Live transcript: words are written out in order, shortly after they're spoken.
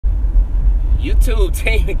YouTube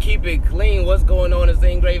team, keep it clean. What's going on? It's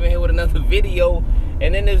Ingraven here with another video.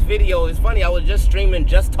 And in this video, it's funny, I was just streaming,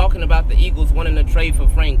 just talking about the Eagles wanting to trade for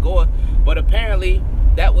Frank Gore, but apparently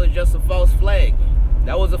that was just a false flag.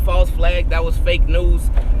 That was a false flag. That was fake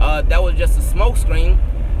news. That was just a smokescreen,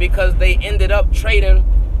 because they ended up trading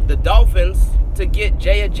the Dolphins to get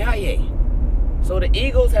Ajayi. So the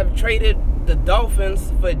Eagles have traded the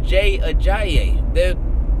Dolphins for Ajayi,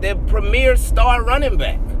 their premier star running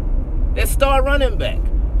back. Their star running back.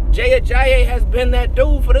 Ajayi has been that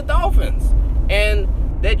dude for the Dolphins, and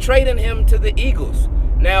they're trading him to the Eagles.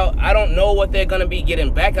 Now, I don't know what they're going to be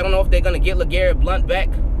getting back. I don't know if they're going to get LeGarrette Blount back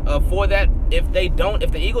for that. If they don't,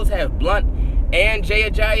 if the Eagles have Blount and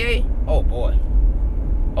Ajayi, oh boy,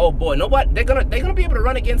 they're gonna be able to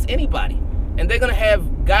run against anybody, and they're gonna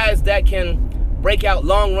have guys that can break out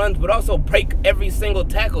long runs, but also break every single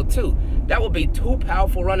tackle too. That would be two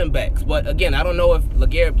powerful running backs. But again, I don't know if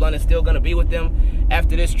LeGarrette Blount is still gonna be with them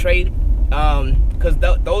after this trade, because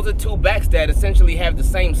those are two backs that essentially have the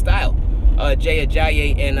same style,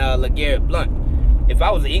 Ajayi and LeGarrette Blount. If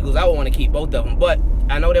I was the Eagles, I would want to keep both of them. But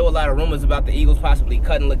I know there were a lot of rumors about the Eagles possibly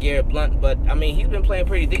cutting LeGarrette Blount, but I mean, he's been playing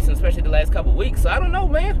pretty decent, especially the last couple of weeks. So I don't know,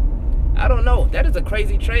 man. I don't know. That is a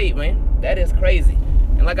crazy trade, man. That is crazy.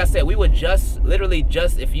 And like I said, we were literally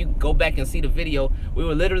just, if you go back and see the video, we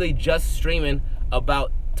were literally just streaming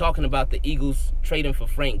about, talking about the Eagles trading for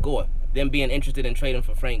Frank Gore, them being interested in trading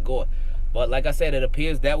for Frank Gore. But like I said, it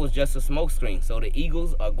appears that was just a smokescreen. So the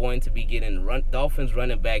Eagles are going to be getting Dolphins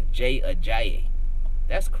running back Ajayi.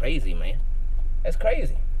 That's crazy, man. That's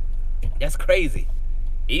crazy. That's crazy.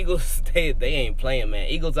 Eagles, they ain't playing, man.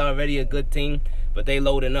 Eagles are already a good team, but they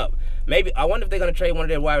loading up. Maybe, I wonder if they're going to trade one of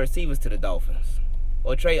their wide receivers to the Dolphins.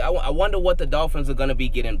 Or trade, I wonder what the Dolphins are going to be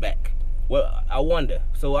getting back. Well, I wonder.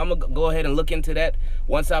 So I'm going to go ahead and look into that.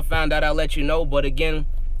 Once I find out, I'll let you know. But again,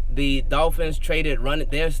 the Dolphins traded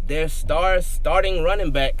their starting running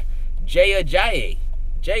back, Ajayi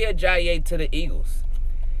to the Eagles.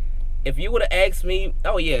 If you would have asked me,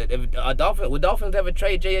 oh yeah, would Dolphins ever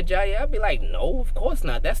trade Ajayi? I'd be like, no, of course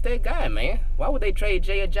not. That's their guy, man. Why would they trade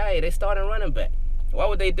Ajayi? They starting running back. Why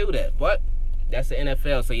would they do that? But that's the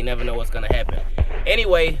NFL, so you never know what's going to happen.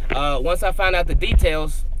 Anyway, once I find out the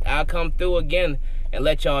details, I'll come through again and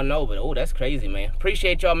let y'all know. But, oh, that's crazy, man.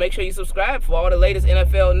 Appreciate y'all. Make sure you subscribe for all the latest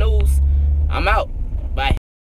NFL news. I'm out.